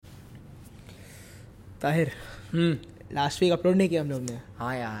Tahir last week upload नहीं किया हम लोग ने.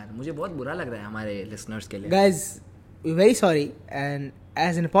 हाँ यार, मुझे बहुत बुरा लग रहा है हमारे लिसनर्स के लिए. Guys, we're very sorry, and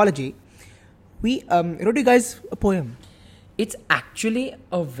as an apology, we wrote you guys a poem. It's actually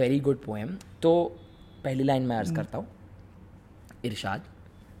a very good poem. तो पहली लाइन में अर्ज करता हूँ. इरशाद.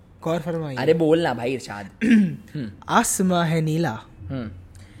 गौर फरमाइए. अरे बोल ना भाई इरशाद. आसमां है नीला.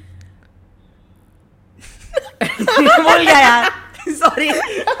 बोल गया यार.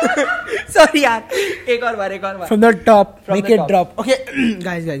 sorry यार. एक और बार. From the top, From make the it top. drop. Okay,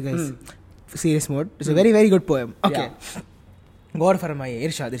 guys. Serious mode. It's a very good poem. Okay. Yeah. गौर फरमाइए.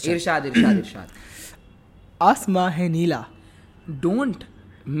 इरशाद. आसमां है नीला. Don't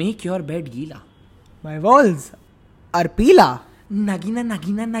make your bed गीला. My walls are पीला. नगीना.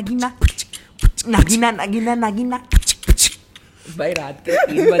 भाई रात के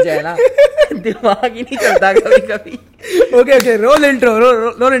 3 बजे है ना, दिमाग ही नहीं चलता कभी. Okay, roll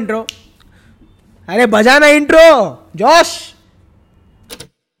intro. अरे बजाना इंट्रो जोश.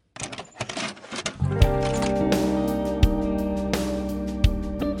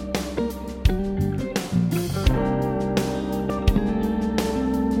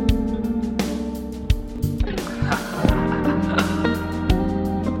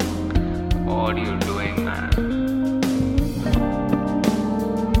 What are you doing, man?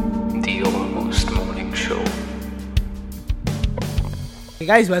 The Almost Morning Show. Hey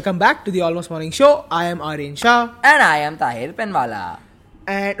guys, welcome back to the Almost Morning Show. I am Aryan Shah. And I am Tahir Penwala.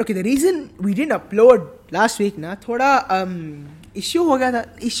 And okay, the reason we didn't upload last week ना थोड़ा issue हो गया था.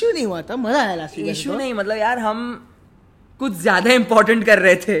 Issue नहीं हुआ था, मजा आया लास्ट वीक. इशू नहीं, मतलब यार हम कुछ ज्यादा इम्पोर्टेंट कर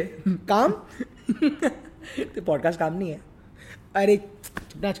रहे थे. काम. तो पॉडकास्ट काम नहीं है. अरे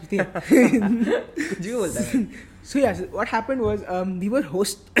चुपना चुपती है. कुछ भी बोलता है. So yeah, so what happened was we were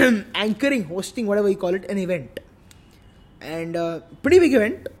hosting whatever you call it, an event, and pretty big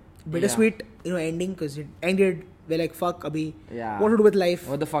event, bittersweet, ending because it ended. We're like, fuck, abhi, Yeah. what to do with life?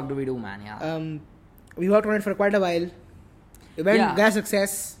 What the fuck do we do, man? Yeah. We worked on it for quite a while. Event Yeah. got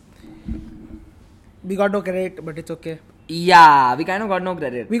success. We got no credit, but it's okay. Yeah, we kind of got no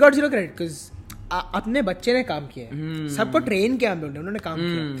credit. We got 0 credit because अपने बच्चे ने काम किया है. सबको train किया हम लोग ने, उन्होंने काम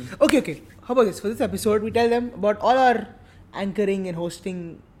किया. Okay. How about this? For this episode, we tell them about all our anchoring and hosting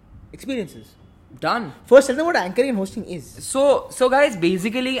experiences. Done. First, tell them what anchoring and hosting is. So guys,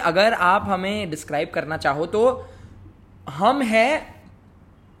 basically अगर आप हमें डिस्क्राइब करना चाहो तो हम हैं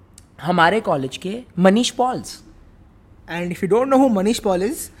हमारे कॉलेज के Manish Pauls. And if you don't know who Manish Paul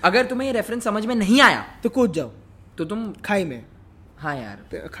is, अगर तुम्हें ये रेफरेंस समझ में नहीं आया तो कूद जाओ तो तुम खाई में. हाँ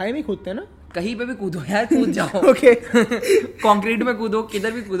यार, खाई में कूदते हैं ना. कहीं पे भी कूदो यार, कूद जाओ. Okay. कंक्रीट में कूदो,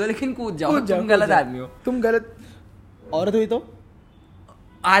 किधर भी कूदो, लेकिन कूद जाओ. तुम गलत आदमी हो. तुम गलत औरत हुई तो.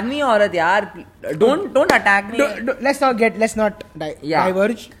 आदमी औरत यार, don't attack me. Let's not Yeah.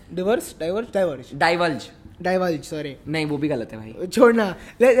 divulge. Sorry. नहीं, वो भी गलत है भाई. छोड़ना.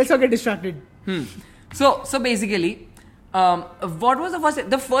 Let's not get distracted. So basically, what was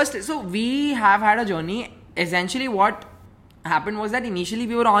the first? So we have had a journey. Essentially, what happened was that initially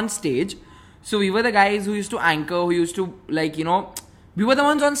we were on stage. So we were the guys who used to anchor, who used to we were the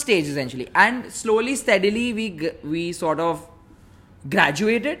ones on stage essentially. And slowly, steadily, we sort of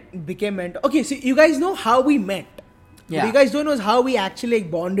graduated. Became mentor. Okay, so you guys know how we met. Yeah. What you guys don't know is how we actually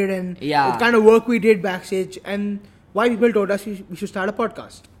bonded and Yeah. what kind of work we did backstage and why people told us we should start a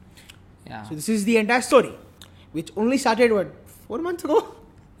podcast. Yeah. So this is the entire story, which only started 4 months ago.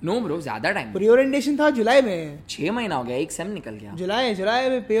 No bro, ज़्यादा time. Pre-orientation था जुलाई में. 6 महीना हो गया, एक same निकल गया. जुलाई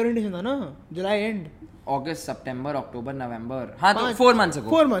में प्री-ओरिएंटेशन था ना. जुलाई end. August, September, October, November. हाँ तो 4 months ago.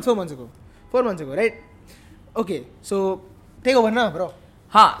 4 months ago, right? Okay, so take over ना bro.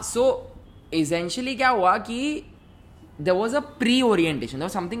 हाँ, so essentially क्या हुआ कि there was a pre-orientation. There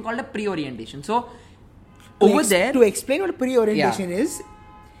was something called a pre-orientation. So over there, to explain what pre-orientation is,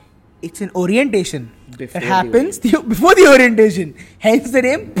 it's an orientation Before that happens before the orientation. Hence the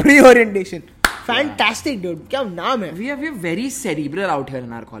name pre-orientation. Fantastic, dude. क्या नाम है? we are very cerebral out here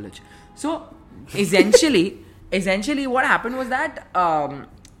in our college. So essentially what happened was that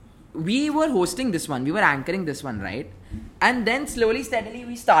we were hosting this one, we were anchoring this one, right? And then slowly, steadily,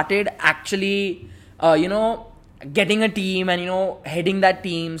 we started actually, getting a team and heading that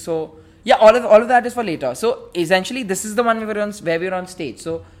team. So yeah, all of that is for later. So essentially, this is the one where we were on stage.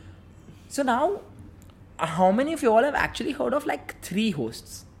 So now, how many of you all have actually heard of like 3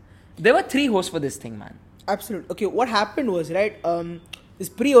 hosts? There were 3 hosts for this thing, man. Absolutely. Okay, what happened was, right, this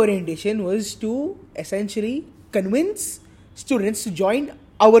pre-orientation was to essentially convince students to join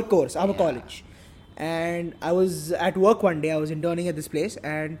our course, our college. And I was at work one day, I was interning at this place,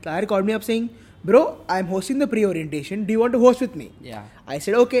 and Tahir called me up saying, bro, I'm hosting the pre-orientation, do you want to host with me? Yeah. I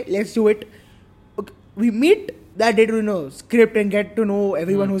said, okay, let's do it. Okay. we meet that day to script and get to know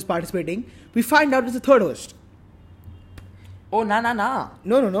everyone who's participating. We find out it's the third host. Oh, nah.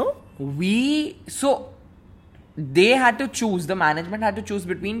 No. So they had to choose, the management had to choose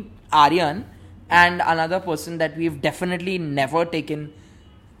between Aryan and another person that we've definitely never taken.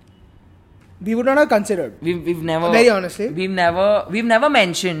 We would not have considered. We've never, very honestly, we've never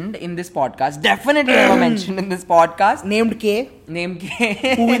mentioned in this podcast. Definitely never mentioned in this podcast. Named K.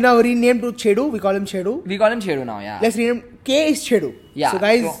 Who we now renamed to Chedu. We call him Chedu. We call him Chedu now. Yeah. Let's rename K is Chedu. Yeah. So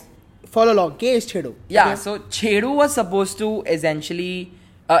guys, follow along. K is Chedu. Yeah. Okay? So Chedu was supposed to essentially,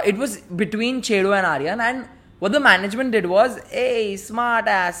 it was between Chedu and Aryan, and what the management did was, hey, smart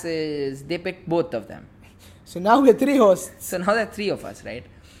asses, they picked both of them. So now we're 3 hosts. So now there are 3 of us, right?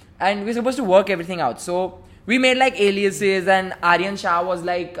 And we're supposed to work everything out. So we made like aliases, and Aryan Shah was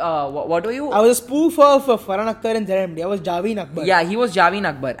like, what were you? I was a spoof of Farhan Akhtar and ZMD. I was Javeen Akbar. Yeah, he was Javeen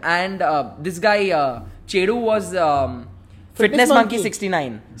Akbar. And this guy, Chedu, was Fitness Monkey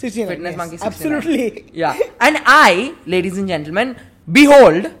 69. 69. Fitness Yes, Monkey 69. absolutely. Yeah. And I, ladies and gentlemen,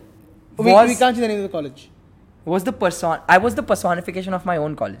 behold, we can't see the name of the college. I was the personification of my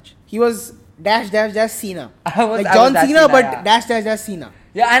own college. He was dash Cena. I was John that Cena, but yeah. dash Cena.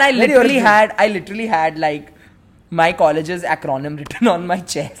 Yeah, and I Very literally had like my college's acronym written on my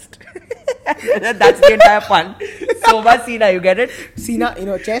chest. That's the entire pun. Soba Cena, you get it? Cena,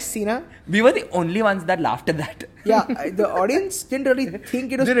 chess Cena. We were the only ones that laughed at that. Yeah, the audience didn't really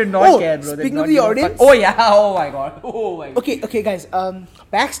think it was. They did not care, bro. Speaking of the audience. Oh yeah, oh my god. Okay, guys.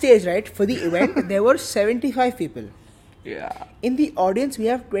 Backstage, right, for the event, there were 75 people. Yeah. In the audience, we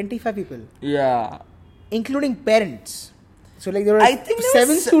have 25 people. Yeah. Including parents. So like there were I think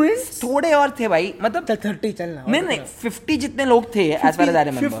 7 students. थोड़े और थे भाई, मतलब 30 चलना. नहीं 50 जितने लोग थे as far as I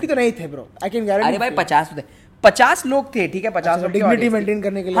remember. 50 तो नहीं थे bro. I can guarantee. अरे भाई 50 थे. 50 लोग थे, ठीक है 50 लोग. Dignity maintain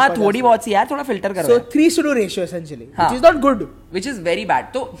करने के लिए. हाँ थोड़ी बहुत सी यार, थोड़ा filter करो. So 3:2 ratio essentially, हाँ. which is not good. Which is very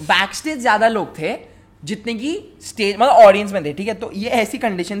bad. तो backstage ज़्यादा लोग थे जितने की स्टेज मतलब ऑडियंस में थे, ठीक है. तो ये ऐसी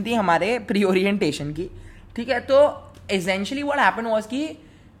कंडीशन थी हमारे प्री ओरिएंटेशन की, ठीक है. तो essentially what happened was कि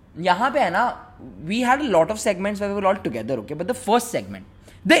यहाँ पे है ना, we had a lot of segments where we were all together, okay, but the first segment,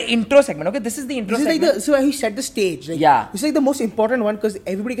 the intro segment, okay, this is the intro segment. Like so he set the stage. Like, yeah. It's like the most important one because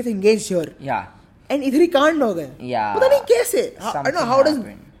everybody gets engaged here. Yeah. And इधर ही कांड हो गए. Yeah. पता नहीं कैसे. I don't know how does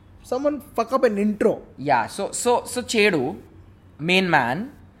someone fuck up an intro. Yeah. So Chedu, main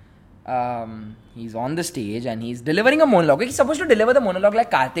man, he's on the stage and he's delivering a monologue. He's supposed to deliver the monologue like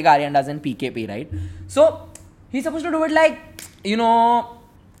Kartik Aaryan does in PKP, right? So he's supposed to do it like,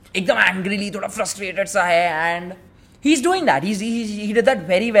 एकदम angrily, थोड़ा frustrated सा है, and he's doing that. He did that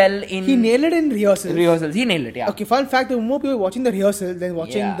very well in. He nailed it in rehearsals. He nailed it. Yeah. Okay. Fun fact: there were more people watching the rehearsal than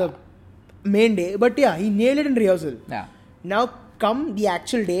watching the main day. But yeah, he nailed it in rehearsal. Yeah. Now come the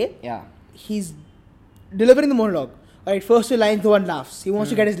actual day. Yeah. He's delivering the monologue. Alright, first 2 lines, no one laughs. He wants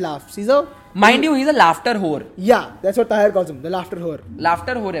to get his laughs. He's a laughter whore. Yeah, that's what Tahir calls him, the laughter whore.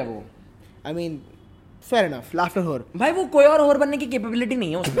 Laughter whore है वो. I mean, fair enough, laughter whore. भाई वो कोई और whore बनने की capability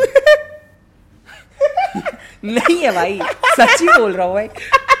नहीं है उसमें. नहीं है भाई, सच्ची बोल रहा हूँ भाई.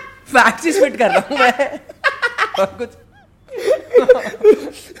 Facts ही spit कर रहा हूँ मैं. और कुछ.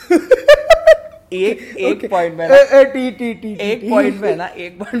 एक पॉइंट में एक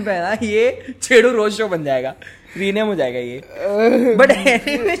पॉइंट में ना ये छेड़ू रोज शो बन जाएगा, रीनेम हो जाएगा ये. But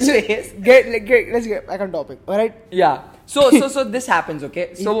anyways, let's get back on topic. Alright. Yeah. So this happens,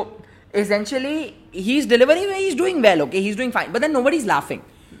 okay. So essentially he's delivering, he's doing well, okay, he's doing fine, but then nobody's laughing.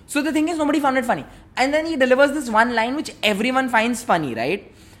 So the thing is, nobody found it funny, and then he delivers this one line which everyone finds funny, right?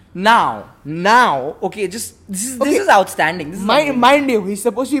 Now, okay, this is outstanding. This is mind you, he's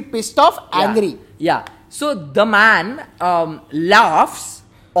supposed to be pissed off, angry. Yeah. So the man laughs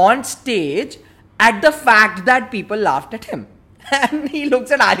on stage at the fact that people laughed at him, and he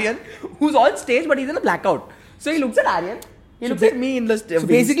looks at Aryan, who's on stage but he's in a blackout. So he looks at Aryan. He looks at me in the So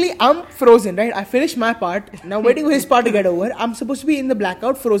basically, I'm frozen, right? I finished my part. Now waiting for his part to get over. I'm supposed to be in the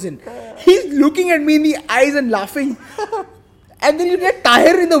blackout, frozen. He's looking at me in the eyes and laughing. And then you get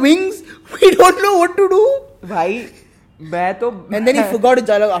Tahir in the wings. We don't know what to do. भाई मैं तो. And then he forgot his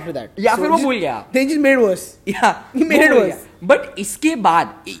dialogue after that. या फिर वो भूल गया. Then he just made it worse. Yeah, he made it worse. But इसके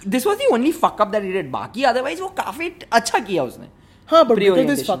बाद, this was the only fuck up that he did. बाकी otherwise वो काफी अच्छा किया उसने. हाँ, but because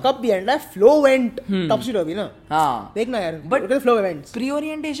this fuck up, the entire flow went topsy-turvy ना. हाँ. देखना यार. But the flow events.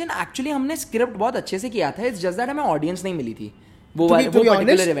 Pre-orientation actually हमने script बहुत अच्छे से किया था. It's just that हमें audience नहीं मिली थी. To be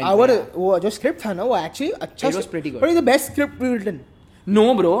honest, वो जो script था ना, वो actually अच्छा. It was pretty good. What is the best script we've written?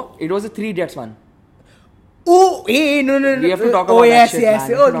 No, bro. It was a 3 Idiots one. Oh, hey, no. We have to talk Oh, about that yes, shit, yes.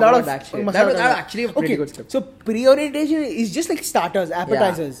 man. Oh, We have to talk lot about of that shit. masala That was dosa. actually a pretty good script. So pre-orientation is just like starters,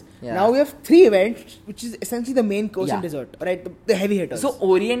 appetizers. Yeah. Now we have 3 events, which is essentially the main course Yeah. and dessert, right? The heavy hitters. So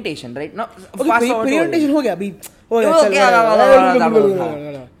orientation, right? Now, okay, fast forward to pre-orientation हो गया अभी. हो गया, Okay,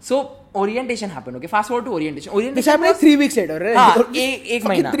 चल, okay. So orientation happened. Okay, fast forward to orientation. This Orientation happened like 3 weeks later, right? हाँ, एक Fucking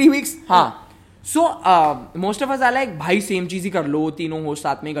महीना. 3 weeks. हाँ. So most of us are like भाई सेम चीज ही कर लो, तीनों होस्ट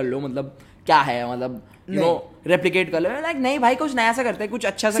साथ में कर लो, मतलब क्या है, मतलब you know replicate कर लो. Like नहीं भाई, कुछ नया सा करते हैं, कुछ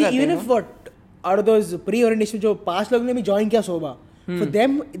अच्छा सा See, करते हैं. even if what out of those pre-orientation जो 5 लोगों ने भी join किया सोबा, for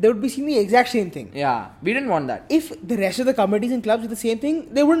them they would be seeing the exact same thing. Yeah, we didn't want that. If the rest of the committees and clubs did the same thing,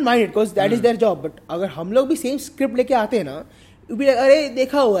 they wouldn't mind it because that is their job. But अगर हम लोग भी same script लेके आते हैं ना, it would be like अरे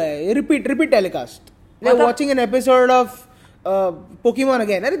देखा हुआ है, repeat telecast. Like मतलब- watching an episode of Pokemon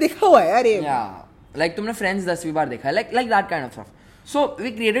again. अरे देखा हुआ है अरे. Yeah, like तुमने Friends 10वीं बार देखा है, like that kind of stuff. So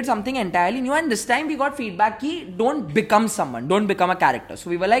we created something entirely new, and this time we got feedback कि don't become someone, don't become a character.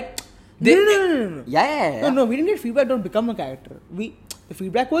 So we were like, No. yeah. No, we didn't get feedback. Don't become a character. The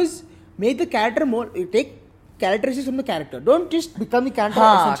feedback was make the character more. Take characteristics from the character. Don't just become the character.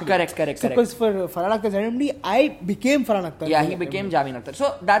 हाँ, essentially. correct. Because for Farhan Akhtar's randomly, I became Farhan Akhtar. Yeah, he became Javin Akhtar. So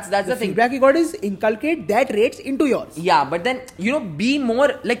that's the thing. Feedback you got is inculcate that traits into yours. Yeah, but then be more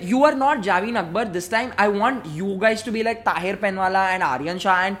like you are not Javin Akbar. This time I want you guys to be like Tahir Penwala and Aryan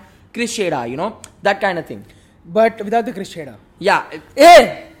Shah and Chris Sheda. That kind of thing. But without the Chris Sheda. Yeah,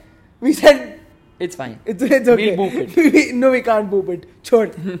 Hey, we said it's fine. it's okay. We'll boop it. No, we can't boop it.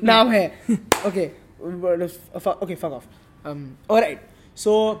 Chod. Naam hai. Okay. Okay, fuck off. Alright.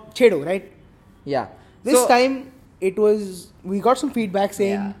 So, Chedo, right? Yeah. This time, we got some feedback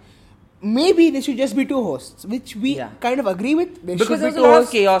saying Yeah. maybe there should just be 2 hosts, which we Yeah. kind of agree with. There Because should there be was a 2 lot of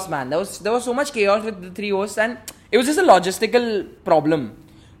hosts. chaos, man. There was so much chaos with the 3 hosts, and it was just a logistical problem.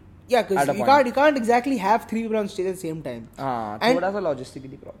 Yeah, At because a you point. can't exactly have 3 people on stage at the same time. And- Thoda सा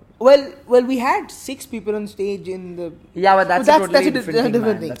logistically problem. Well, we had 6 people on stage in the. Yeah, but that's a totally different thing,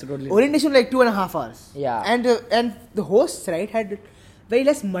 man. thing. That's a totally Orientation like 2.5 hours. Yeah. And the hosts, right, had very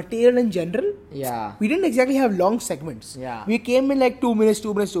less material in general. Yeah. We didn't exactly have long segments. Yeah. We came in like 2 minutes.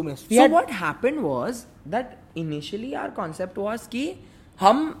 We So had, what happened was that initially our concept was कि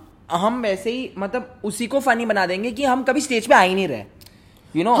हम वैसे ही मतलब उसी को funny बना देंगे कि हम कभी stage पे आ ही नहीं रहे.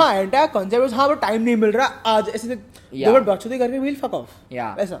 हाँ, entire concept was हाँ वो time नहीं मिल रहा आज ऐसे Yeah. दो मिनट बकचोदी करके we'll fuck off.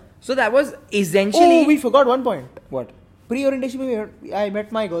 Yeah. ऐसा. So that was essentially. Oh, we forgot one point. What? Pre-orientation में I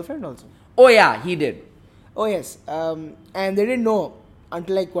met my girlfriend also. Oh yeah, he did. Oh yes. And they didn't know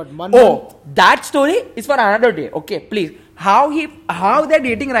until like what 1 month. Oh, that story is for another day. Okay, please. How they're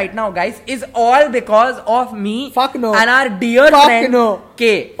dating right now, guys, is all because of me. Fuck no. And our dear Fuck friend no.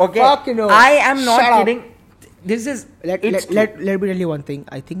 K. Okay. Fuck no. I am not Shut up. kidding. This is. Let me tell you one thing.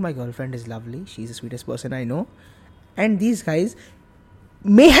 I think my girlfriend is lovely. She's the sweetest person I know. And these guys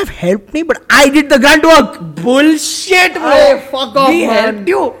may have helped me, but I did the grunt work. Bullshit, bro. Hey, fuck off, we man. helped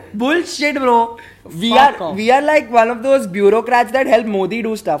you. Bullshit, bro. Fuck off. We are like one of those bureaucrats that help Modi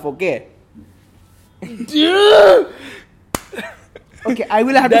do stuff. Okay. Okay, I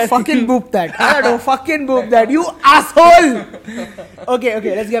will have to fucking boop that. I have to fucking boop that. You asshole.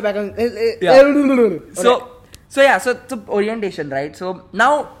 Okay, let's get back on. So orientation, right? So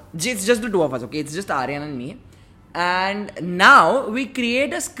now it's just the 2 of us, okay? It's just Aryan and me. And now we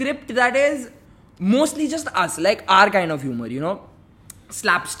create a script that is mostly just us, like our kind of humor,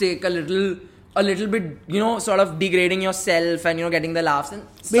 slapstick, a little bit, sort of degrading yourself and getting the laughs and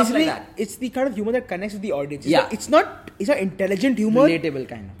stuff Basically, like that. it's the kind of humor that connects with the audience. Yeah. It's not intelligent humor. Relatable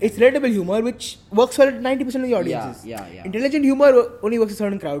kind of. It's relatable humor which works for 90% of the audiences. Yeah. Intelligent humor only works for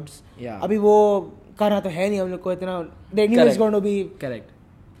certain crowds. Yeah. अभी वो कर रहा तो है नहीं हम लोग को इतना. The anime is going to be Correct.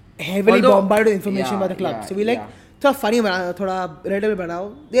 heavily bombarded with information Yeah, by the club. yeah, So we like yeah. थोड़ा funny बनाओ, थोड़ा relatable बनाओ.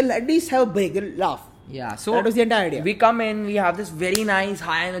 They'll at least have a break. They'll laugh. Yeah, so that was the entire idea. We come in, we have this very nice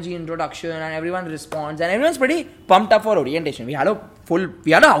high energy introduction, and everyone responds, and everyone's pretty pumped up for orientation. We had a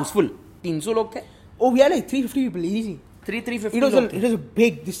house full. 300 लोग थे. Oh, we had like 350 people easy. 350 It लोग थे. was a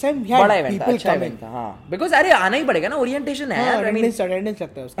big. This time we had बड़ा event था, people अच्छा coming. event था, हाँ. Because अरे आना ही पड़ेगा ना, orientation है. हाँ, I mean, attendance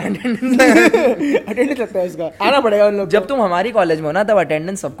लगता है उसका. Attendance लगता है उसका. आना पड़ेगा उन लोग को. जब तुम हमारी कॉलेज में हो ना, तब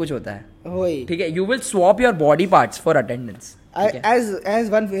attendance सब कुछ होता है. वही. ठीक है, you will swap your body parts for attendance. As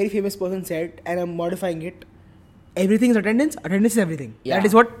one very famous person said, and I'm modifying it, everything is attendance. Attendance is everything. Yeah. That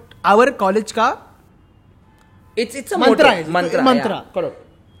is what our college का It's a mantra motto. is. Mantra. Mantra. Yeah, correct.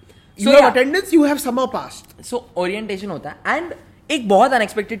 You have attendance, you have somehow passed. So orientation होता है and एक बहुत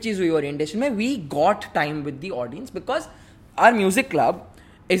unexpected चीज हुई orientation में. We got time with the audience because our music club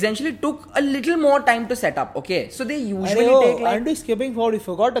essentially took a little more time to set up. Okay, so they usually take like. Aren't we skipping forward? We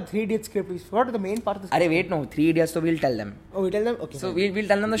forgot the 3 Idiots script. We forgot the main part of the script. Arey, wait, no, 3 Idiots. So we'll tell them. Oh, we tell them. Okay. So we'll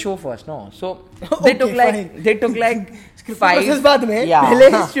tell them the show first. No, so Okay, they took like script 5. process बाद में. Yeah.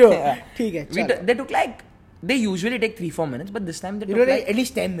 पहले show. Yeah. ठीक है. चलो. They took like. They usually take 3-4 minutes, but this time they You took know, like at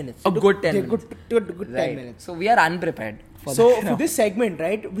least 10 minutes. a good 10 minutes. Good 10 Right. minutes. So we are unprepared for So that. for this segment,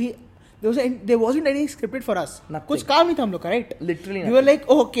 right, there wasn't any scripted for us. Nothing. कुछ काम नहीं था हम लोग का, right? Literally We were like,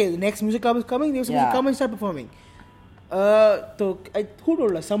 oh, okay, the next music club is coming. They Yeah. come and start performing. तो who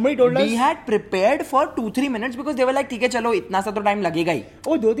told us? Somebody told us. We had prepared for 2-3 minutes because they were like, ठीक है चलो इतना सा तो time लगेगा ही.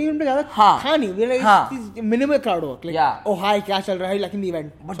 Oh, 2-3 minute ज़्यादा हाँ. था नहीं. We were like, हाँ. minimal crowd work. Like, Yeah. oh hi, क्या चल रहा है? Like in the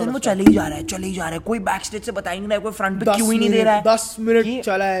event. But then वो चले ही जा रहा है. कोई बैकस्टेज से बता ही नहीं रहा है, कोई फ्रंट पे क्यों ही नहीं दे रहा है. 10 मिनट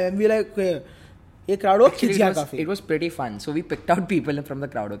चला है. And we were like, ये crowd work खिंच गया काफी. It was pretty fun. So we picked out people from the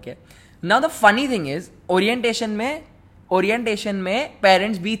crowd. Okay. Now the funny thing is orientation में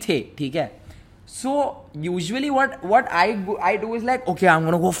parents भी थे, ठीक है. So usually what I do is like, okay, I'm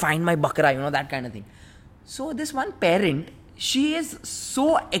gonna go find my bakra, that kind of thing. So this one parent, she is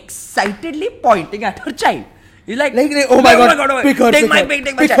so excitedly pointing at her child. He's like oh my god, pick her, take my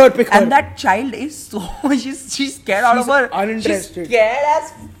child. Pick her. And that child is so she's scared out of her. Uninterested. She's scared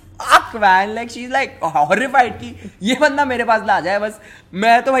as fuck, man. Like she's like horrified कि ये बंदा मेरे पास ना आ जाए, बस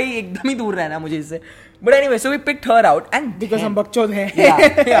मैं तो भाई एकदम ही दूर रहना मुझे इससे. But anyway, so we picked her out and because हम बकचोद हैं.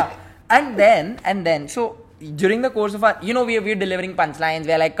 yeah. And then, so during the course of our, we're delivering punchlines,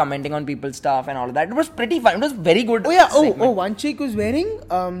 we're like commenting on people's stuff and all of that. It was pretty fun. It was very good. Oh yeah. segment. One chick was wearing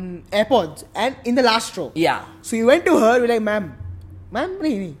AirPods and in the last row. Yeah. So you went to her. We're like, ma'am,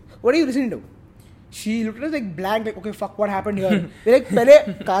 nahi. What are you listening to? She looked at us like blank, like, okay, fuck, what happened here? We're like,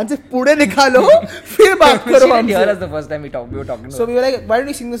 पहले कान से पूड़े निकालो, फिर बात She करो didn't हमसे. hear us the first time we were talking to So her. we were like, why don't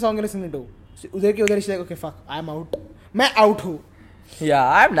you sing the song you're listening to? So उधर की उधर, she's like, okay, fuck, I'm out. मैं out हूँ. Yeah,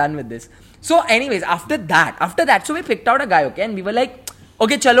 I'm done with this. So anyways, after that, so we picked out a guy, okay, and we were like,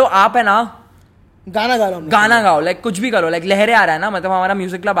 okay, चलो आप है ना गाना गा लो हम लोग. गाना गाओ, like कुछ भी करो, like लहरे आ रहा है ना, मतलब हमारा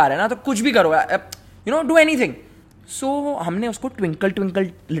म्यूजिक क्लब आ रहा है ना, तो कुछ भी करो, do anything. So हमने उसको Twinkle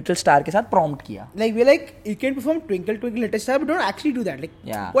Twinkle Little Star के साथ prompt किया. Like we're like, you can perform Twinkle Twinkle Little Star, but don't actually do that. Like,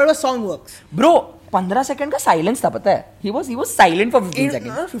 Yeah. whatever song works. Bro, 15 second का साइलेंस था, पता है. He was silent for 15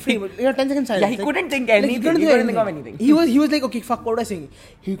 seconds. 15, 10 seconds silence. Yeah, he couldn't think anything. He couldn't think of anything. He was like, okay, fuck, what do I sing?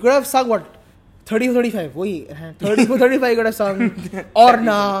 He could have sung what? 30 or 35. वही 34, 35 he could have sung. Or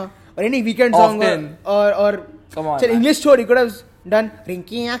Na. Or any weekend song. Often. Or Come on, an man. English story. He could have done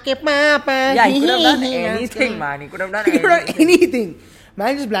Rinky Aake Papa. Yeah, he could have done anything, man. He could have done He could have done anything.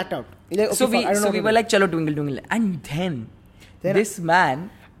 Man just blacked out. He's like, okay, So fuck, I don't know we what were to like, chalo Twinkle Twinkle. And then this man,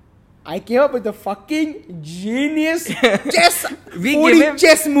 I came up with a fucking genius chess. we 40 give him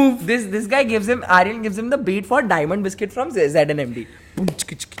chess move. This guy Ariel gives him the beat for Diamond Biscuit from ZNMD.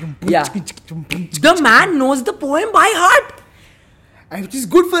 Yeah. The man knows the poem by heart. And which is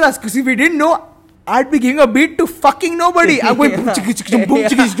good for us, because if we didn't know, I'd be giving a beat to fucking nobody. I'm going boom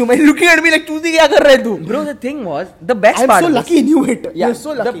chicka and looking at me like, "Tu kya kar rahe tu?" Bro, the thing was, the best I'm part so of lucky this, I knew it. yeah, You're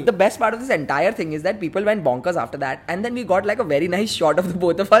so lucky. The best part of this entire thing is that people went bonkers after that, and then we got like a very nice shot of the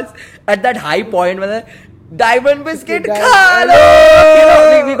both of us at that high point where the Diamond Biscuit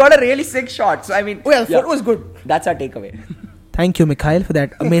khalo. We got a really sick shot. So I mean, Oh yeah, the photo was good. That's our takeaway. Thank you, Mikhail, for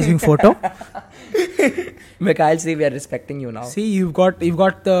that amazing photo. Mikhail, see, we are respecting you now. See, you've got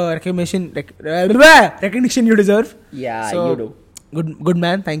the recognition you deserve. Yeah, So, you do. Good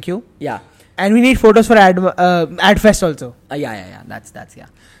man. Thank you. Yeah. And we need photos for ad fest also. Yeah. That's yeah.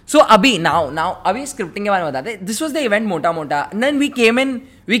 So Abhi, now Abhi scripting के बारे में बताते. This was the event mota. And then we came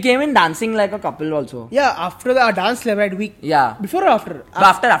in dancing like a couple also. Yeah, after the dance club, right? Yeah. Before or after?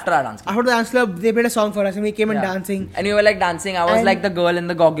 After our dance. After the dance club, they played a song for us and we came in Yeah. dancing. And we were like dancing. I was And- like the girl in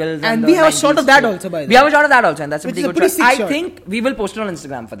the goggles. and the we have a shot 90s of that shit. also, by the We way. have a shot of that also, and that's a Which pretty is a good pretty shot. sick I shot. think we will post it on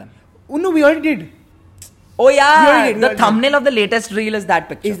Instagram for them. Oh no, we already did. Oh yeah, We already did. the thumbnal of the latest reel is that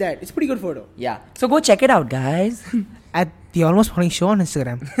picture. Is that? It's a pretty good photo. Yeah. So go check it out, guys. At the Almost Funny Show on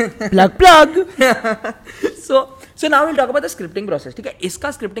Instagram. plug. So now we'll talk about the scripting process. ठीक है, इसका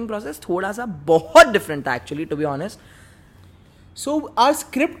scripting process थोड़ा सा बहुत different था actually, to be honest. So our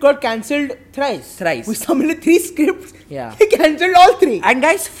script got cancelled thrice. We submitted 3 scripts. Yeah. They cancelled all 3. And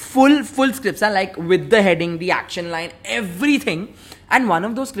guys, full scripts are like with the heading, the action line, everything. And one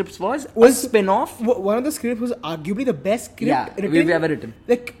of those scripts was a spin-off. One of the scripts was arguably the best script written. we've ever written.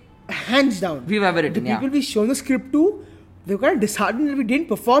 Like hands down. We've ever written. The people we shown the script to, they were kind of disheartened that we didn't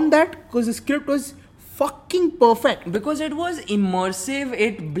perform that because the script was fucking perfect. Because it was immersive,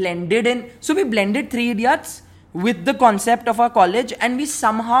 it blended in. So we blended 3 Idiots with the concept of our college, and we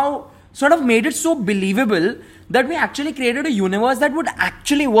somehow sort of made it so believable that we actually created a universe that would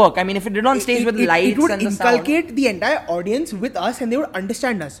actually work. I mean, if it did on stage with lights it would and the sound. inculcate the entire audience with us, and they would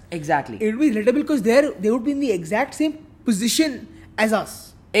understand us. Exactly. It would be relatable because they would be in the exact same position as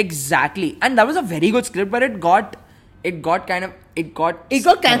us. Exactly. And that was a very good script, but it got cancelled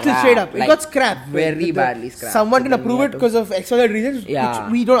straight up. It got scrapped. Very badly scrapped. Someone So didn't then approve we it had to- because of external reasons, Yeah.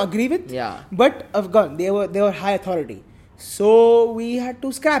 which we don't agree with. Yeah. But gone. They were high authority. So we had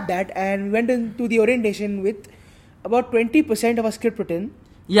to scrap that, and we went into the orientation with about 20% of our script written.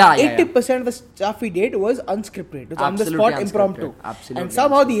 Yeah. 80% of the stuff we did was unscripted. It was on the Absolutely spot, impromptu. unscripted. Absolutely And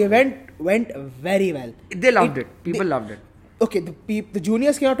somehow the event went very well. They loved it. People loved it. Okay, the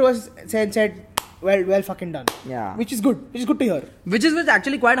juniors came out to us and said, well fucking done. Yeah. Which is good. Which is good to hear. Which is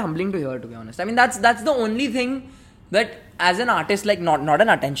actually quite humbling to hear, to be honest. I mean, that's the only thing that as an artist, like not an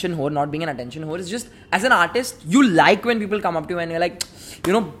attention whore, not being an attention whore, it's just as an artist, you like when people come up to you and you're like,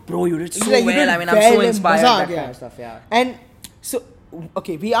 bro, you did so Like, you well. did I mean, I'm so well, inspired. mazak, That kind of stuff, yeah. And so,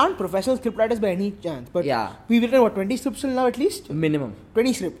 okay, we aren't professional scriptwriters by any chance, but Yeah. we've written 20 scripts till now at least? Minimum.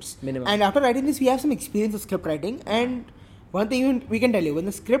 20 scripts. Minimum. And after writing this, we have some experience with script writing, and one thing we can tell you, when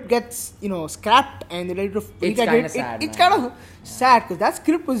the script gets, scrapped and they're ready to It's recut kinda it, sad, it's man. kind of sad because that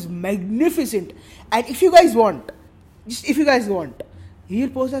script was magnificent. And if you guys want, we'll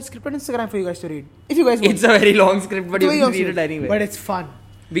post that script on Instagram for you guys to read. If you guys want. It's a very long script, but It's a you very can long read it script, anyway. But it's fun.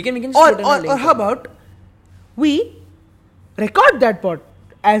 we can just put in a link Or for how it. about we record that part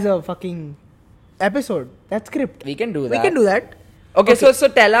as a fucking episode, that script. We can do that. We can do that. Okay, so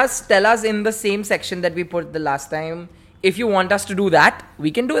tell us in the same section that we put the last time. If you want us to do that,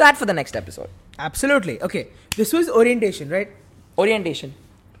 we can do that for the next episode. Absolutely. Okay. This was orientation, right? Orientation.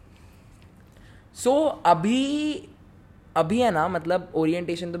 So अभी है ना, मतलब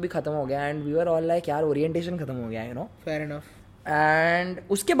orientation तो भी खत्म हो गया and we were all like यार orientation खत्म हो गया, Fair enough. And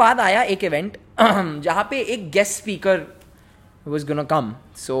उसके बाद आया एक event जहाँ पे एक guest speaker was gonna come.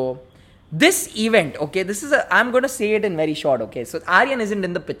 So this event, okay, I'm gonna say it in very short, okay. So Aryan isn't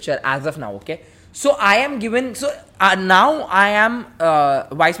in the picture as of now, okay. So I am given, now I am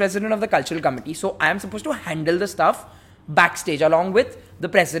vice president of the cultural committee. So I am supposed to handle the stuff backstage along with the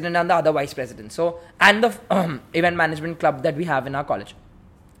president and the other vice president. So, and the event management club that we have in our college.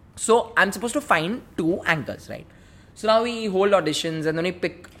 So I'm supposed to find 2 anchors, right? So now we hold auditions and then we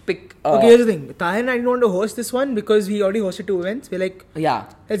pick. Okay, here's the thing. Tahir and I didn't want to host this one because we already hosted 2 events. We're like, Yeah.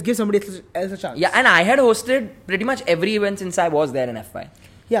 let's give somebody else a chance. Yeah, and I had hosted pretty much every event since I was there in FY.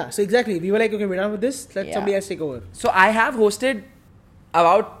 Yeah, so exactly. We were like, okay, we're done with this. Let somebody else take over. So I have hosted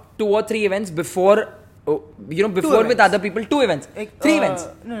about 2 or 3 events before, before with events. other people. 2 events. 3 events.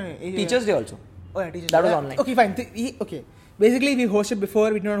 No. Teachers Day also. Oh, yeah, Teachers That Day. was online. Okay, fine. Okay. Basically, we hosted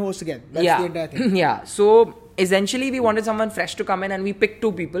before, we did not host again. That's the entire thing. Yeah. So essentially, we wanted someone fresh to come in and we picked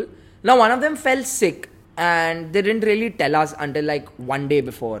 2 people. Now, one of them fell sick and they didn't really tell us until like one day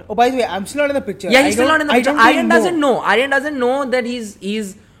before. Oh, by the way, I'm still not in the picture. Yeah, he's still not in the picture. Aryan doesn't know. know. Aryan doesn't know that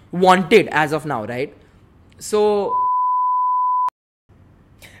he's wanted as of now, right? So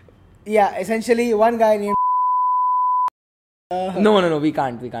Yeah, essentially, one guy named. no, we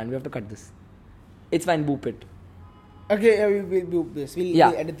can't. We have to cut this. It's fine. Boop it. Okay, we'll do this. We'll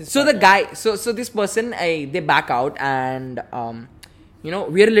edit this. So part, the guy, so this person, they back out and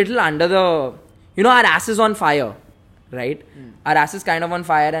we're a little under the, our ass is on fire, right? Our ass is kind of on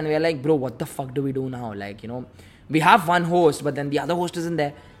fire and we're like, bro, what the fuck do we do now? Like, we have one host, but then the other host isn't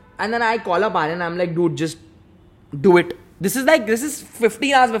there. And then I call up Aryan and I'm like, dude, just do it. This is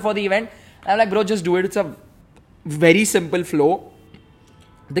 15 hours before the event. I'm like, bro, just do it. It's a very simple flow.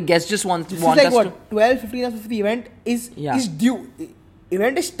 The guest just want This us is like to... what? 12, 15 hours before the event is due.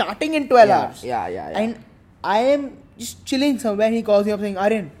 Event is starting in 12 hours. Yeah. And I am just chilling somewhere and he calls me up saying,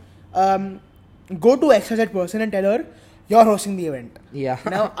 Aryan, go to XYZ person and tell her you're hosting the event. Yeah.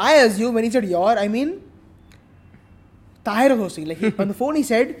 Now, I assume when he said you're, I mean, Tahir was hosting. Like on the phone he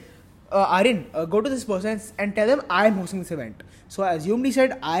said, Aryan, go to this person and tell them I'm hosting this event. So I assumed he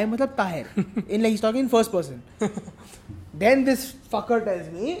said I matlab Tahir. He's talking in first person. Then this fucker tells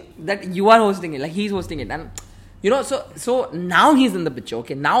me that you are hosting it, like he's hosting it, and so now he's in the picture.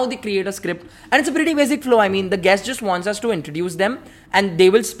 Okay, now they create a script and it's a pretty basic flow. I mean, the guest just wants us to introduce them and they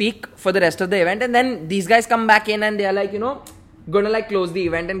will speak for the rest of the event, and then these guys come back in and they are like, gonna like close the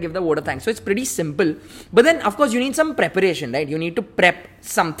event and give the vote of thanks. So it's pretty simple, but then of course you need some preparation, right? You need to prep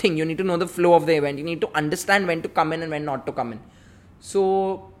something, you need to know the flow of the event, you need to understand when to come in and when not to come in.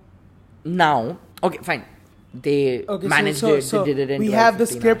 So now, okay, fine. They managed it, they did it in we 12, have the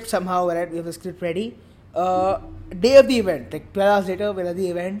 15 script hours. somehow, right? We have the script ready. Day of the event, like 12 hours later, we're at the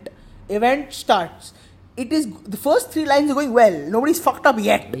event starts. It is, the first 3 lines are going well, nobody's fucked up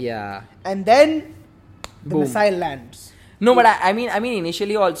yet. Yeah. And then the Boom. missile lands. No, but I mean,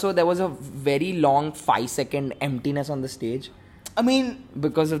 initially also there was a very long 5-second emptiness on the stage I mean,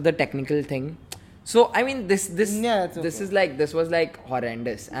 because of the technical thing. So I mean, this Yeah, it's this okay. was like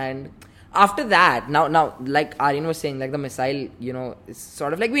horrendous. And after that, now like Aryan was saying, like the missile, is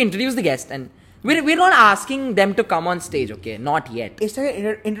sort of like we introduce the guest and we're not asking them to come on stage, okay? Not yet. it's like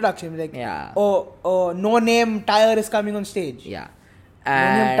an introduction. Like, Yeah. oh, no name Tyre is coming on stage. Yeah. No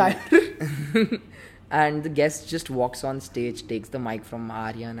name And Tyre. and the guest just walks on stage, takes the mic from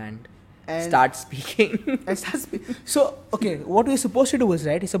Aryan and And- starts speaking. And so, okay, what we're supposed to do is,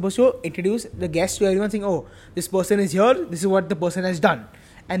 right, you're supposed to introduce the guest to everyone saying, oh, this person is here, this is what the person has done.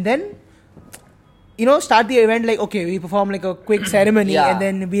 And then, start the event like, okay, we perform like a quick ceremony Yeah. and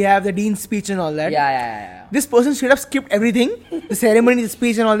then we have the dean's speech and all that. Yeah. This person straight up skipped everything, the ceremony, the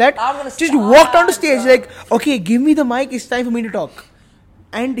speech and all that. I'm gonna Just start, walked onto stage like, okay, give me the mic, it's time for me to talk.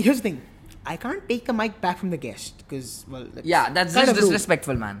 And here's the thing, I can't take the mic back from the guest because, well, That's kind just of rude.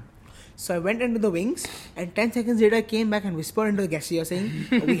 disrespectful, man. So I went into the wings, and 10 seconds later I came back and whispered into the guest ear saying,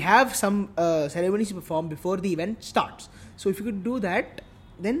 we have some ceremonies to perform before the event starts. So if you could do that,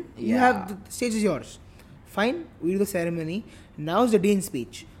 then you Yeah. have the stage is yours. Fine, we do the ceremony. Now's the dean's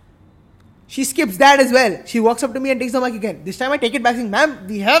speech. She skips that as well. She walks up to me and takes the mic again. This time I take it back saying, ma'am,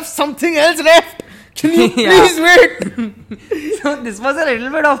 we have something else left. Can you Yeah. please wait? So this was a little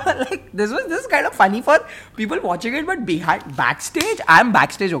bit of this was kind of funny for people watching it, but backstage, I'm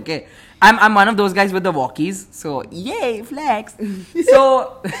backstage, okay. I'm one of those guys with the walkies, so yay, flex.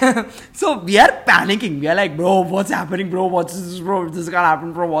 So so we are panicking. We are like, bro, what's happening, bro? What's this, bro? This can't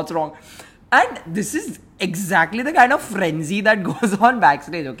happen, bro. What's wrong? And this is exactly the kind of frenzy that goes on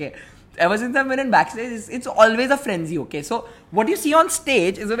backstage, okay. Ever since I've been in backstage, it's always a frenzy, okay. So what you see on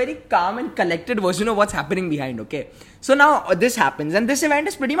stage is a very calm and collected version of what's happening behind, okay. So now this happens, and this event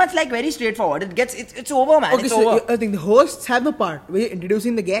is pretty much like very straightforward. It's over, man. Okay, It's so over. I think the hosts have the part. We're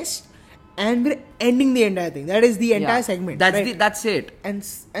introducing the guest and we're ending the entire thing. That is the entire Yeah. segment. That's right? that's it.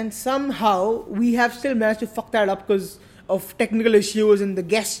 And somehow we have still managed to fuck that up because of technical issues and the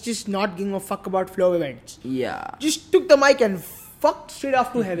guests just not giving a fuck about flow events. Yeah. Just took the mic and fucked straight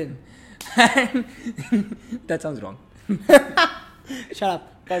off to heaven. That sounds wrong. Shut up.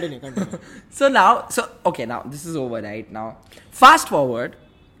 Continue. So now this is over, right? Now, fast forward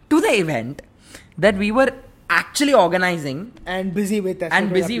to the event that we were actually organizing And busy with that.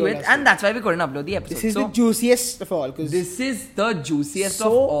 and busy with, and that's why we couldn't upload the episode. this is so, the juiciest of all. Cause this is the juiciest so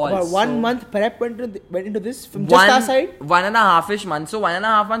of all. about 1 So, month prep went into this from just our side. 1.5-ish months. So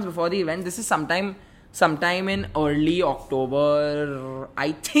 1.5 months before the event. This is sometime in early October.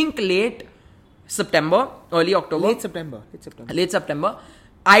 I think late September, early October. Late September.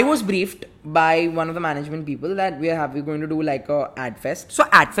 I was briefed by one of the management people that we're going to do like a ad fest. So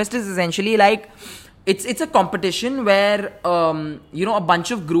ad fest is essentially like it's a competition where a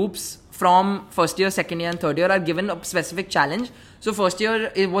bunch of groups from first year, second year, and third year are given a specific challenge. So first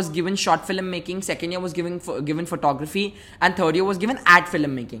year it was given short film making, second year was given photography, and third year was given ad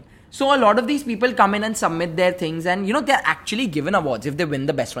film making. So a lot of these people come in and submit their things, and they're actually given awards if they win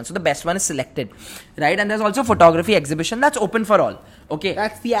the best one. So the best one is selected, right? And there's also photography exhibition that's open for all. Okay,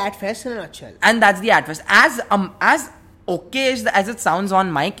 That's the ad fest in a nutshell. and that's the ad fest. As okay as it sounds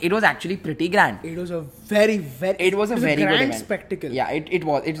on mic, it was actually pretty grand. It was a very very Very good grand event. spectacle. Yeah, it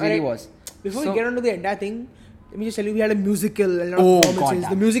was. It really Alright, was. Before So- we get on to the entire thing, let me just tell you, we had a musical and a lot Oh, of God, performances.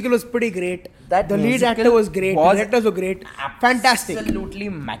 The damn. musical was pretty great. That the lead musical actor was great. was The directors were great. Fantastic. Absolutely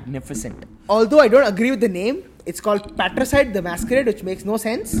magnificent. Although I don't agree with the name, it's called Patricide the Masquerade, which makes no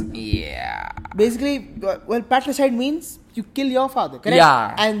sense. Yeah. Basically, well, patricide means you kill your father, correct?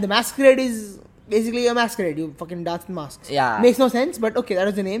 Yeah. And the masquerade is basically a masquerade. You fucking dance in masks. Yeah. Makes no sense, but okay, that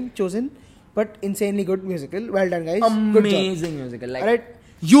was the name chosen. But insanely good musical. Well done, guys. Good job. Amazing musical. Like, Alright.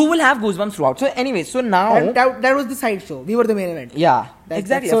 you will have goosebumps throughout. So anyway, so now. And that was the side show. We were the main event. Yeah. That's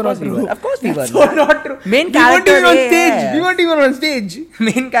exactly. so Of course not we true. were. Of course we were. That's so not true. Main We weren't character even on AF. stage. We weren't even on stage.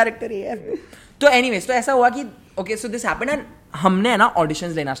 Main character ये है. तो anyways तो ऐसा हुआ कि okay so this happened and हमने ना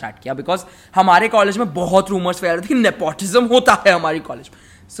auditions लेना स्टार्ट किया बिकॉज हमारे कॉलेज में बहुत रूमर्स फैल रहे थे कि नेपोटिज्म होता है हमारी कॉलेज में.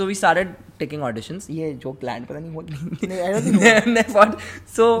 So we started taking auditions. ये जो प्लान पता नहीं हुआ कि नहीं, I don't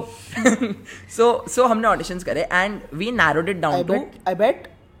think सो हमने ऑडिशंस करे and we narrowed it down to I bet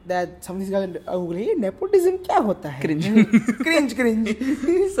that some of these guys are Google, nepotism क्या होता है? Cringe.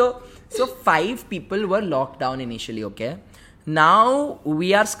 So 5 people were locked down initially, okay? Now we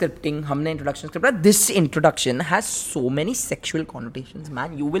are scripting. हमने introduction script. This introduction has so many sexual connotations,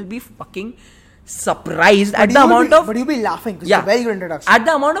 man. You will be fucking surprised at the amount of. But you'll be laughing because Yeah. it's a very good introduction. At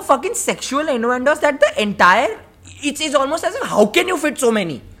the amount of fucking sexual innuendos that the entire. It's almost as if how can you fit so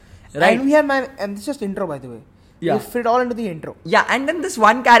many? Right. And we have and this is just intro, by the way. Yeah. We fit all into the intro. Yeah, and then this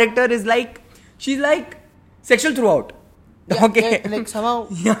one character is like, she's like sexual throughout. Yeah, Okay. yeah, like somehow.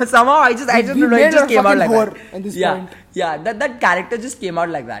 Yeah, somehow I just We don't know, made it just her came out like fucking that. whore at this yeah, point. yeah, that character just came out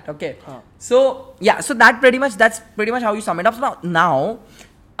like that. Okay, so that's pretty much how you sum it up. So now,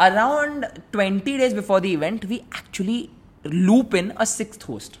 around 20 days before the event, we actually loop in a sixth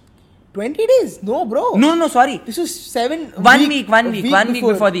host. 20 days? No, bro. No, sorry. This was 7 One week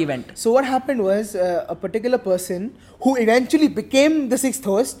before the event. So what happened was a particular person who eventually became the sixth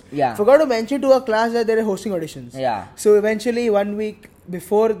host forgot to mention to our class that they were hosting auditions. Yeah. So eventually 1 week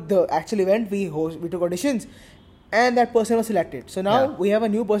before the actual event, we took auditions, and that person was selected. So now we have a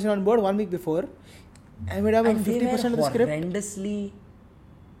new person on board 1 week before, and we have 50% of the script. Horrendously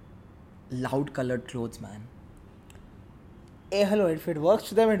loud colored clothes, man. Hey, hello. If it works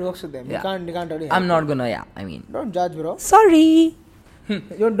for them, it works for them. Yeah. You can't really. I'm not gonna. I mean, Don't judge, bro. sorry.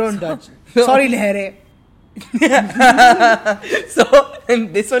 Don't judge. Sorry, Lehere. So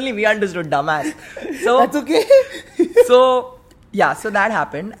this only we understood, dumbass. So That's okay. so that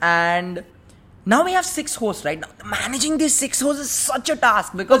happened, and now we have 6 hosts. Right now, managing these 6 hosts is such a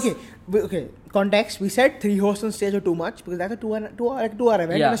task because Okay. Context. We said 3 hosts on stage are too much because that's a 2 hour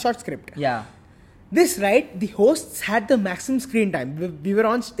event and a short script. Yeah. This, right, the hosts had the maximum screen time. We were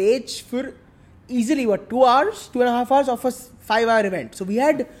on stage for easily 2 hours, 2.5 hours of a 5-hour event. So we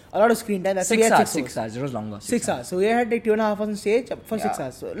had a lot of screen time. That's why we had 6 hours. 6 hours. It was longer. 6 hours. So we had like 2.5 hours on stage for 6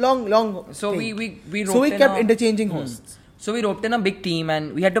 hours. So long. So thing. we So we roped kept in interchanging hosts. So we roped in a big team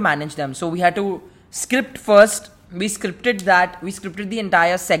and we had to manage them. So we had to script first. We scripted that. We scripted the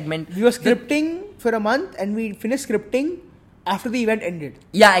entire segment. We were scripting for a month and we finished scripting after the event ended.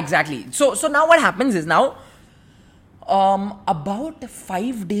 Yeah, exactly. So now what happens is now, about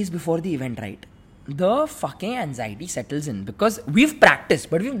 5 days before the event, right, the fucking anxiety settles in because we've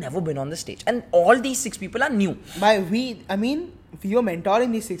practiced, but we've never been on the stage, and all these 6 people are new. By we, I mean we were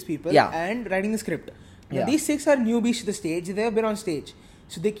mentoring these 6 people and writing the script. Now, these 6 are newbies to the stage. They've never been on stage,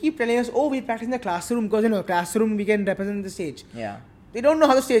 so they keep telling us, "Oh, we practice in the classroom because classroom we can represent the stage." Yeah. They don't know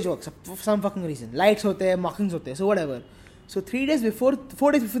how the stage works for some fucking reason. Lights hote hai, markings hote hai, so whatever. So 4 days before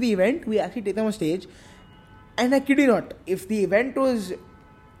the event, we actually take them on stage. And I kid you not, if the event was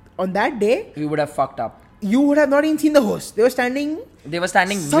on that day, We would have fucked up. you would have not even seen the host. They were standing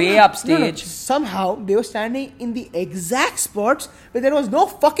Way upstage. Somehow they were standing in the exact spots where there was no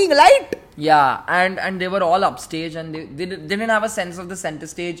fucking light. Yeah, and they were all upstage and they didn't have a sense of the center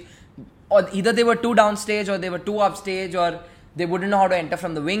stage, or either they were too downstage or they were too upstage, or they wouldn't know how to enter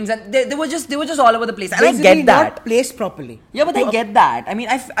from the wings, and they were just all over the place. And Basically I get that. not placed properly. Yeah, but I get that. I mean,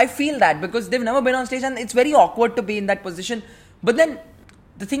 I feel that because they've never been on stage and it's very awkward to be in that position. But then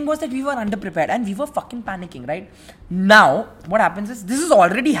the thing was that we were underprepared and we were fucking panicking, right? Now, what happens is this is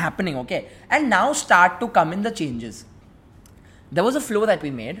already happening, okay? And now start to come in the changes. There was a flow that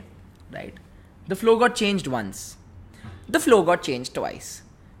we made, right? The flow got changed once. The flow got changed twice.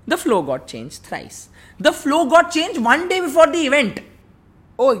 The flow got changed thrice. The flow got changed 1 day before the event.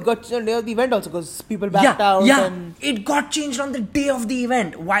 Oh, it got changed on the day of the event also because people backed out. Yeah, And it got changed on the day of the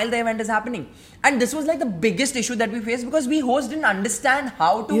event while the event is happening. And this was like the biggest issue that we faced because we hosts didn't understand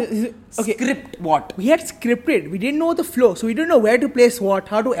how to script what. we had scripted. We didn't know the flow, so we didn't know where to place what,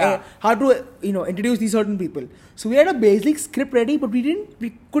 how to introduce these certain people. So we had a basic script ready, but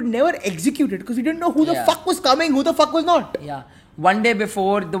we could never execute it because we didn't know who the fuck was coming, who the fuck was not. Yeah. 1 day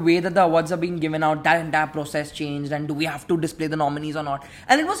before, the way that the awards are being given out, that entire process changed, and do we have to display the nominees or not?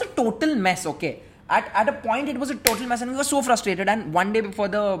 And it was a total mess, okay? At a point, it was a total mess, and we were so frustrated. And 1 day before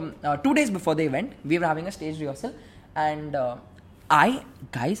 2 days before the event, we were having a stage rehearsal, and I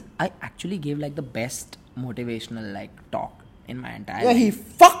actually gave like the best motivational talk in my entire life. He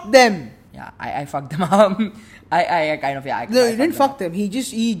fucked them. Yeah, I fucked them up. I kind of No, he didn't fuck them. He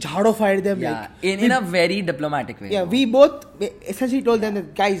jhado-fired them. Yeah, in a very diplomatic way. Yeah, we both essentially told them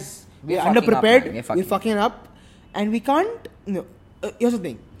that, guys, we're underprepared, we're fucking up, and we can't. Here's the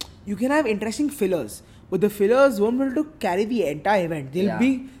thing: you can have interesting fillers, but the fillers won't be able to carry the entire event.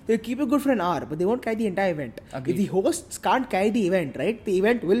 They'll keep it good for an hour, but they won't carry the entire event. Agreed. If the hosts can't carry the event, right, the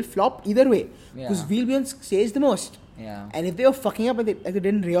event will flop either way because we'll be on stage the most. Yeah. And if they were fucking up like they did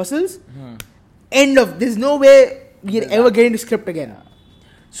in rehearsals, end of. There's no way we're ever getting the script again. Yeah.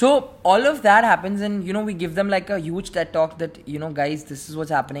 So all of that happens, and we give them like a huge TED talk that guys, this is what's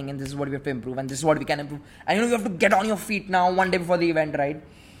happening, and this is what we have to improve, and this is what we can improve, and you have to get on your feet now 1 day before the event, right?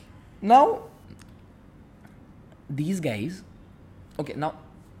 Now, these guys,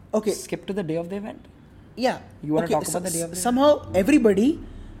 skip to the day of the event. Yeah. You want to talk about the day of the somehow everybody,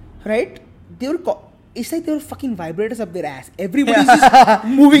 right? it's like there were fucking vibrators up their ass. Everybody's just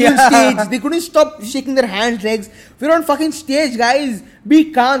moving on stage. They couldn't stop shaking their hands, legs. We're on fucking stage, guys.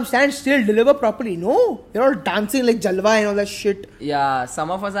 Be calm, stand still, deliver properly. No, they're all dancing like Jalwa and all that shit. Yeah, some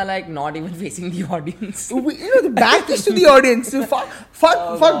of us are like not even facing the audience. The back is to the audience. So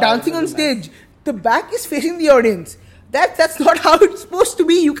fuck dancing on stage. The back is facing the audience. That's not how it's supposed to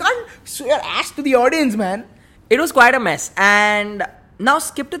be. You can't show your ass to the audience, man. It was quite a mess. And now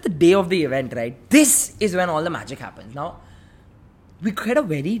skip to the day of the event, right? This is when all the magic happens. Now, we had a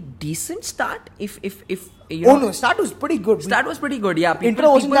very decent start. If you know, No, start was pretty good. Start was pretty good, yeah.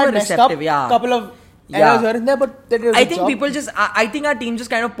 Intro wasn't that were messed receptive, up. yeah. Couple of errors were in there, but that was I a think job. people just, I think our team just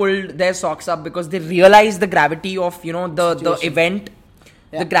kind of pulled their socks up because they realized the gravity of, you know, the event,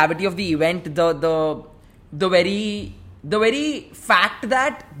 the gravity of the event, the very fact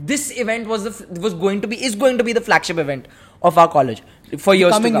that this event is going to be the flagship event of our college for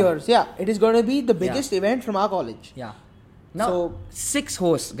years to come. Years, yeah. It is going to be the biggest event from our college. Yeah. Now, 6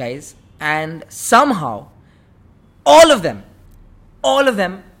 hosts, guys, and somehow all of them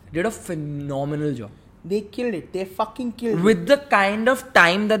did a phenomenal job. They killed it. They fucking killed it. With the kind of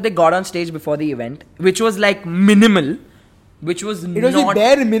time that they got on stage before the event, which was like minimal, which was It was the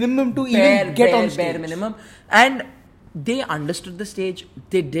bare minimum to even get on stage. Bare minimum. And they understood the stage.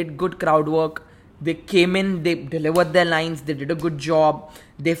 They did good crowd work. They came in, they delivered their lines, they did a good job.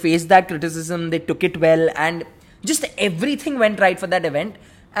 They faced that criticism, they took it well, and just everything went right for that event.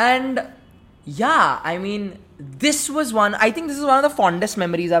 And yeah, I mean, this is one of the fondest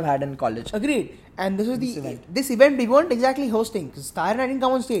memories I've had in college. Agreed. And this event we weren't exactly hosting because Star and I didn't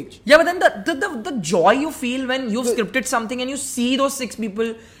come on stage. Yeah, but then the joy you feel when you've scripted something and you see those 6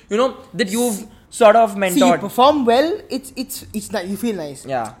 people, you know, that you've sort of mentored. See, you perform well, it's nice, you feel nice.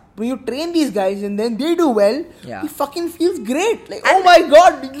 Yeah. When you train these guys and then they do well, Yeah. it fucking feels great. Like, oh my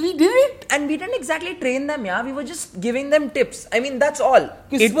god, we did it. And we didn't exactly train them, yeah. We were just giving them tips. I mean, that's all.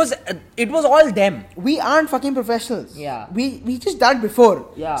 It was all them. We aren't fucking professionals. Yeah. We just done it before.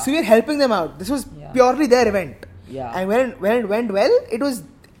 Yeah. So we're helping them out. This was purely their event. Yeah. And when it went well,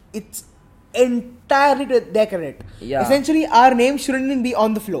 it's entirely to their credit. Yeah. Essentially, our name shouldn't even be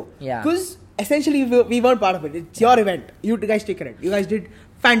on the floor. Yeah. Because essentially we weren't part of it. It's your event. You guys take credit. You guys did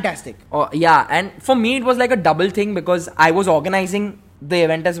fantastic. Oh, yeah. And for me, it was like a double thing because I was organizing the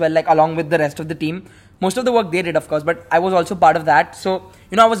event as well, like along with the rest of the team. Most of the work they did, of course, but I was also part of that. So,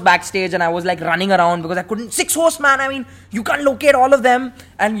 you know, I was backstage and I was like running around because I couldn't. 6 hosts, man. I mean, you can't locate all of them.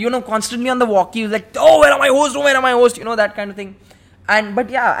 And, you know, constantly on the walkie, like, oh, where are my hosts? Oh, where are my hosts? You know, that kind of thing.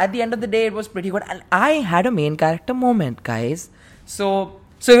 But yeah, at the end of the day, it was pretty good. And I had a main character moment, guys. So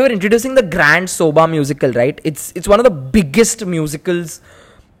we were introducing the Grand Soba musical, right? It's one of the biggest musicals.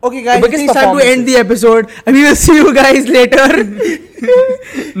 Okay, guys, biggest it's time to end the episode. And we will see you guys later.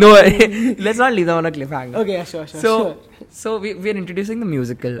 No, let's not leave them on a cliffhanger. Okay, sure. So we're introducing the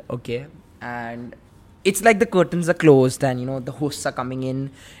musical, okay? And it's like the curtains are closed and, you know, the hosts are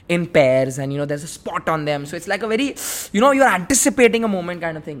coming in pairs and, you know, there's a spot on them. So it's like a very, you know, you're anticipating a moment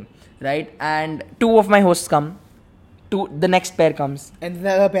kind of thing, right? And 2 of my hosts come. The next pair comes. And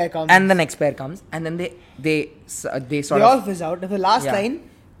the other pair comes. And the next pair comes. And then they sort of... They all fizz out. And the last line,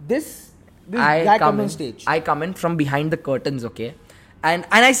 this guy comes on stage. I come in from behind the curtains, okay? And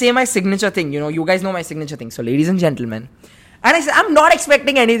I say my signature thing. You know, you guys know my signature thing. So, ladies and gentlemen. And I say, I'm not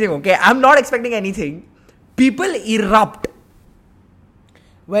expecting anything, okay? I'm not expecting anything. People erupt.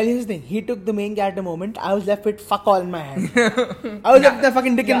 Well, here's the thing. He took the main character moment. I was left with fuck all in my hand. I was left with the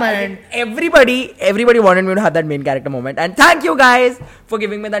fucking dick in my hand. Everybody wanted me to have that main character moment. And thank you guys for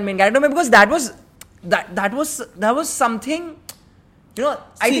giving me that main character moment because that was something, you know,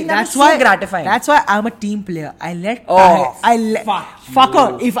 I think that's so gratifying. That's why I'm a team player. Fuck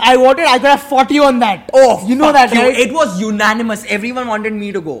her. If I wanted, I could have fought you on that. Oh, you know that, right? It was unanimous. Everyone wanted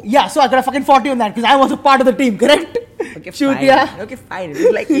me to go. Yeah, so I could have fucking fought you on that because I was a part of the team, correct? Okay, Shoot, fine. yeah. Okay, fine. It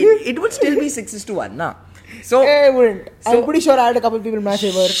was like it would still be 6-1, nah. So it wouldn't. I'm pretty sure I had a couple people in my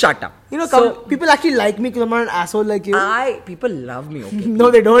favor. Shut up. You know, people actually like me because I'm not an asshole like you. People love me. Okay. No,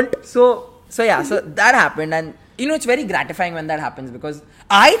 they don't. So that happened, and you know it's very gratifying when that happens because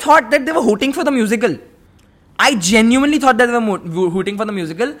I thought that they were hooting for the musical. I genuinely thought that they were hooting for the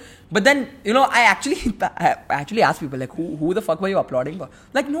musical, but then, you know, I actually asked people, like, who the fuck were you applauding for?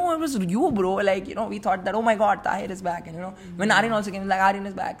 Like, no, it was you, bro. Like, you know, we thought that, oh my god, Tahir is back. And, you know, when Aryan also came, like, Aryan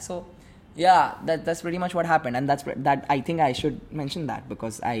is back. So, yeah, that's pretty much what happened. And that I think I should mention that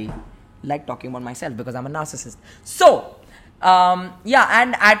because I like talking about myself because I'm a narcissist. So, yeah,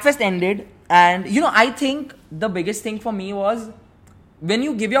 and AdFest ended. And, you know, I think the biggest thing for me was when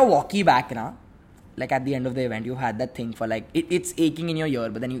you give your walkie back, na, like at the end of the event, you've had that thing for like, it's aching in your ear,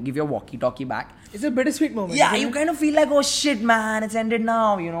 but then you give your walkie-talkie back. It's a bittersweet moment. Yeah, isn't you it? kind of feel like, oh shit, man, it's ended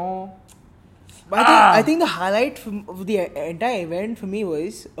now, you know. But I think the highlight of the entire event for me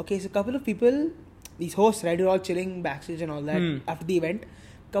was, okay, so a couple of people, these hosts, right, were all chilling backstage and all that after the event.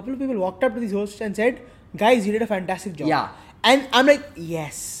 A couple of people walked up to these hosts and said, guys, you did a fantastic job. Yeah. And I'm like,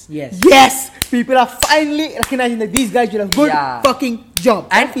 yes. People are finally recognizing that these guys did a good fucking job.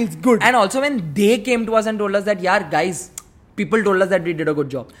 That feels good. And also when they came to us and told us that, yeah, guys, people told us that we did a good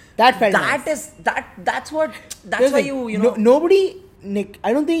job. That felt nice. That's why like, you know. Nobody, Nick,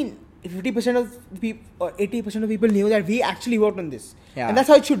 I don't think 50% of the people or 80% of people knew that we actually worked on this. Yeah. And that's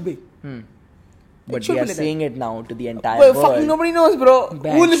how it should be. But we are saying it now to the entire well, world. fucking nobody knows, bro.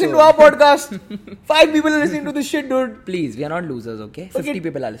 Who listened to our podcast? 5 people are listening to this shit, dude. Please, we are not losers, okay? 50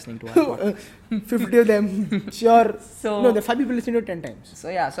 people are listening to our podcast. 50 of them, sure. So, no, the 5 people listened to it 10 times. So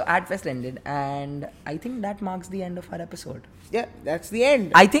yeah, so AdFest ended, and I think that marks the end of our episode. Yeah, that's the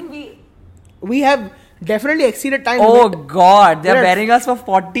end. I think we have definitely exceeded time. Oh God, they're bearing us for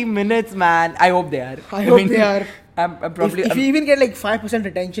 40 minutes, man. I hope they are. I hope they are. I'm probably. If we even get like 5%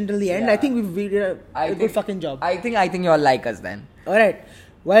 attention till the end, Yeah. I think we did a good fucking job. I think you all like us then. Alright.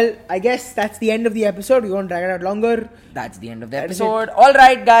 Well, I guess that's the end of the episode. We won't drag it out longer. That's the end of the episode.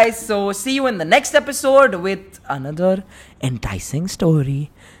 Alright, guys. So see you in the next episode with another enticing story.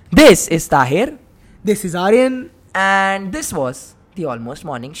 This is Tahir. This is Aryan. And this was the Almost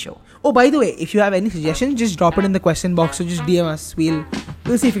Morning Show. Oh, by the way, if you have any suggestions, just drop it in the question box or just DM us. We'll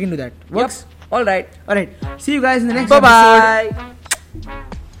see if we can do that. Works? Yep. Alright. Alright. See you guys in the next Bye-bye.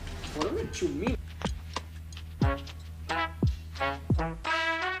 episode.